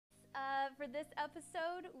for this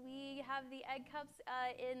episode, we have the egg cups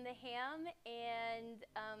in the ham and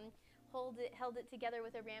held it together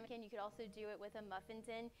with a ramekin. You could also do it with a muffin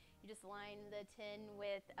tin. You just line the tin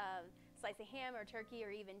with a slice of ham or turkey or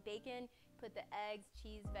even bacon. Put the eggs,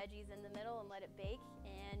 cheese, veggies in the middle and let it bake,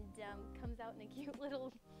 and comes out in a cute little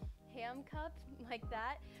ham cup like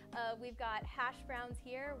that. We've got hash browns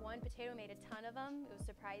here. One potato made a ton of them. It was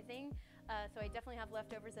surprising. So I definitely have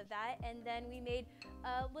leftovers of that. And then we made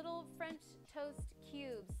little French toast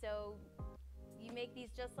cubes. So you make these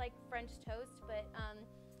just like French toast, but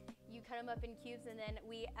you cut them up in cubes, and then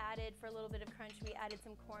we added, for a little bit of crunch, we added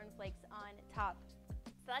some cornflakes on top.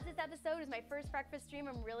 So that's this episode. It was my first breakfast stream.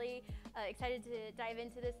 I'm really excited to dive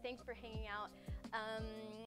into this. Thanks for hanging out.